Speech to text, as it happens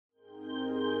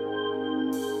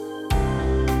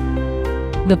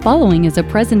The following is a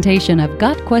presentation of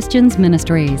Got Questions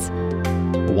Ministries.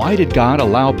 Why did God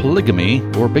allow polygamy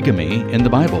or bigamy in the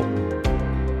Bible?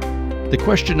 The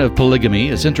question of polygamy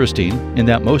is interesting in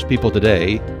that most people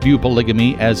today view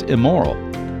polygamy as immoral,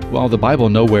 while the Bible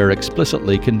nowhere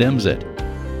explicitly condemns it.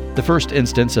 The first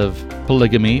instance of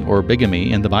polygamy or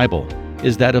bigamy in the Bible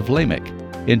is that of Lamech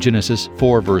in Genesis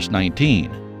 4 verse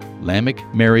 19. Lamech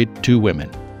married 2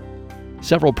 women.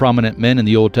 Several prominent men in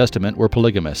the Old Testament were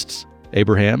polygamists.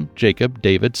 Abraham, Jacob,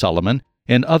 David, Solomon,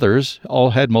 and others all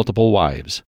had multiple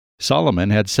wives. Solomon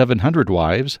had 700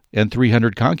 wives and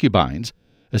 300 concubines,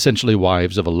 essentially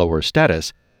wives of a lower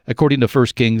status, according to 1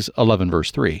 Kings 11 verse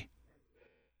 3.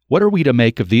 What are we to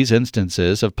make of these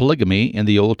instances of polygamy in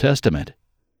the Old Testament?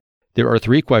 There are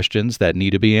 3 questions that need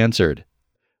to be answered.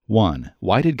 1.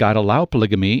 Why did God allow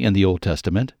polygamy in the Old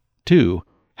Testament? 2.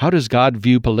 How does God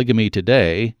view polygamy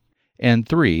today? And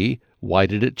 3. Why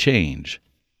did it change?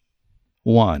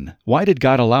 1. Why did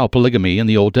God allow polygamy in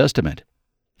the Old Testament?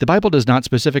 The Bible does not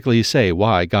specifically say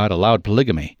why God allowed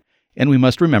polygamy, and we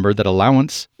must remember that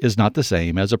allowance is not the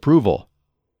same as approval.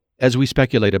 As we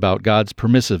speculate about God's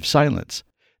permissive silence,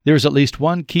 there is at least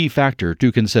one key factor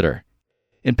to consider.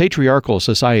 In patriarchal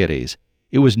societies,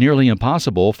 it was nearly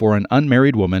impossible for an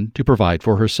unmarried woman to provide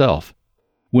for herself.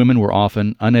 Women were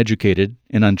often uneducated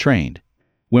and untrained.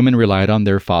 Women relied on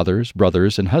their fathers,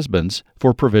 brothers, and husbands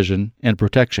for provision and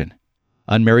protection.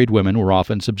 Unmarried women were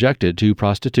often subjected to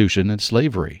prostitution and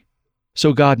slavery.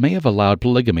 So God may have allowed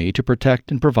polygamy to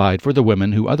protect and provide for the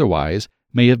women who otherwise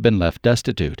may have been left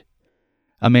destitute.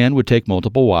 A man would take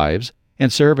multiple wives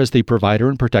and serve as the provider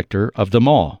and protector of them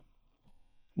all.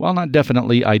 While not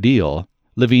definitely ideal,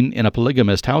 living in a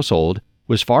polygamist household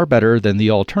was far better than the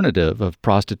alternative of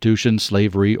prostitution,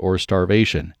 slavery, or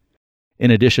starvation.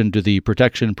 In addition to the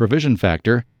protection-provision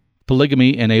factor,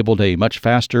 polygamy enabled a much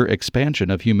faster expansion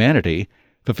of humanity,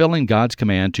 fulfilling God's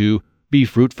command to be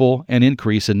fruitful and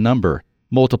increase in number,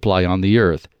 multiply on the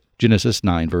earth, Genesis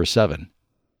 9 verse 7.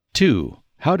 2.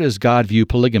 How does God view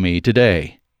polygamy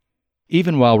today?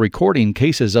 Even while recording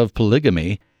cases of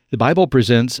polygamy, the Bible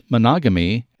presents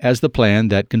monogamy as the plan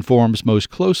that conforms most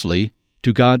closely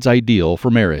to God's ideal for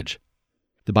marriage.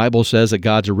 The Bible says that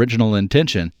God's original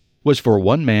intention was for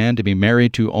one man to be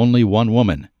married to only one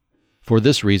woman. For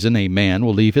this reason, a man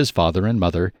will leave his father and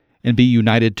mother and be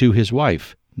united to his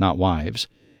wife, not wives,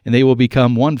 and they will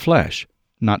become one flesh,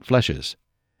 not fleshes.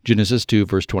 Genesis 2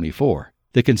 verse 24.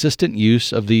 The consistent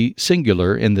use of the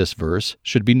singular in this verse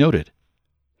should be noted.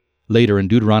 Later in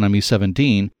Deuteronomy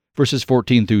 17, verses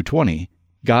 14 through 20,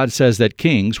 God says that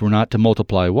kings were not to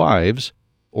multiply wives,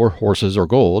 or horses or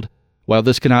gold. While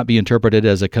this cannot be interpreted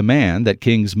as a command that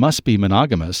kings must be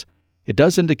monogamous, it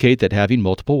does indicate that having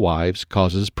multiple wives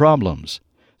causes problems.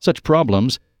 Such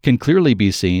problems can clearly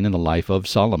be seen in the life of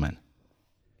Solomon.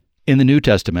 In the New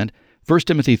Testament, 1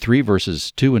 Timothy 3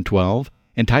 verses 2 and 12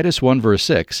 and Titus 1 verse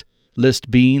 6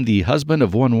 list being the husband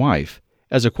of one wife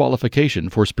as a qualification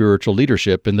for spiritual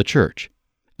leadership in the church.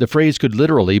 The phrase could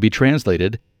literally be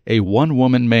translated a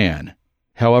one-woman man.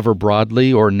 However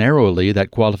broadly or narrowly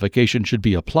that qualification should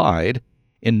be applied,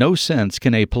 in no sense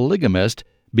can a polygamist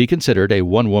be considered a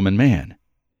one-woman man.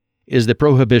 Is the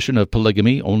prohibition of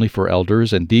polygamy only for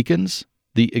elders and deacons,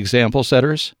 the example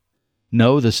setters?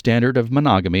 No, the standard of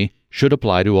monogamy should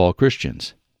apply to all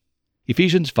Christians.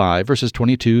 Ephesians 5 verses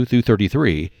 22 through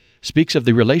 33 speaks of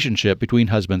the relationship between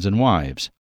husbands and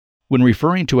wives. When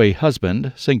referring to a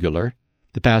husband, singular,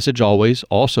 the passage always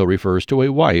also refers to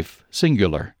a wife,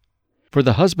 singular. For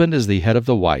the husband is the head of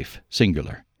the wife,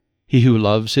 singular. He who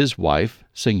loves his wife,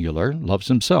 singular, loves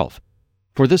himself.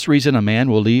 For this reason a man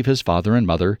will leave his father and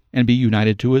mother and be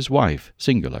united to his wife,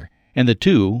 singular, and the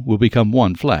two will become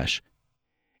one flesh.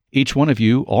 Each one of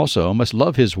you also must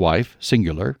love his wife,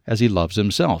 singular, as he loves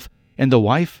himself, and the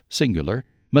wife, singular,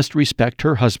 must respect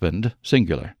her husband,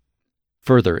 singular.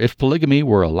 Further, if polygamy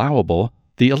were allowable,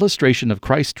 the illustration of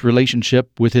Christ's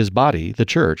relationship with his body, the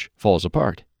church, falls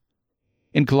apart.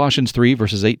 In Colossians 3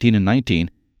 verses 18 and 19,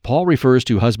 Paul refers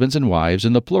to husbands and wives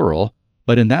in the plural,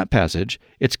 but in that passage,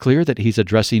 it's clear that he's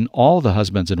addressing all the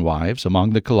husbands and wives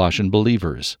among the Colossian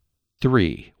believers.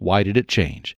 3. Why did it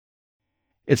change?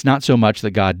 It's not so much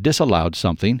that God disallowed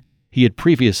something he had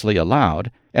previously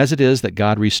allowed, as it is that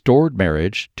God restored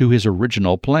marriage to his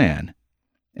original plan.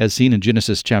 As seen in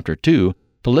Genesis chapter 2,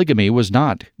 polygamy was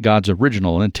not God's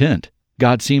original intent.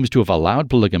 God seems to have allowed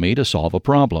polygamy to solve a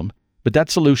problem, but that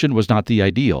solution was not the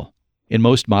ideal. In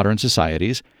most modern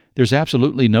societies, there's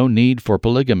absolutely no need for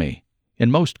polygamy. In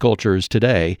most cultures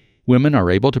today, women are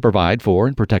able to provide for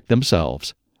and protect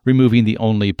themselves, removing the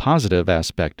only positive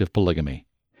aspect of polygamy.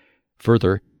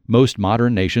 Further, most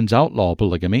modern nations outlaw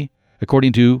polygamy,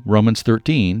 According to Romans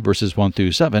 13, verses 1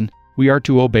 through 7, we are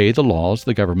to obey the laws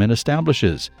the government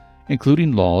establishes,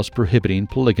 including laws prohibiting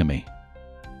polygamy.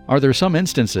 Are there some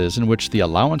instances in which the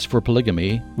allowance for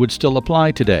polygamy would still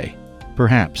apply today?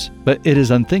 Perhaps, but it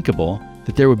is unthinkable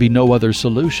that there would be no other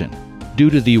solution. Due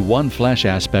to the one-flesh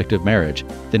aspect of marriage,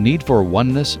 the need for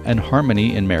oneness and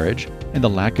harmony in marriage, and the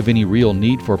lack of any real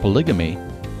need for polygamy,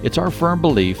 it's our firm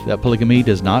belief that polygamy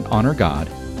does not honor God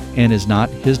and is not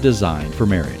His design for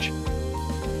marriage.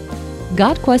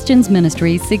 Got Questions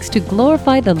Ministry seeks to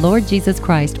glorify the Lord Jesus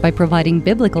Christ by providing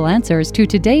biblical answers to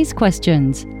today's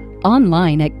questions.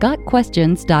 Online at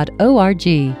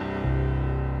gotquestions.org.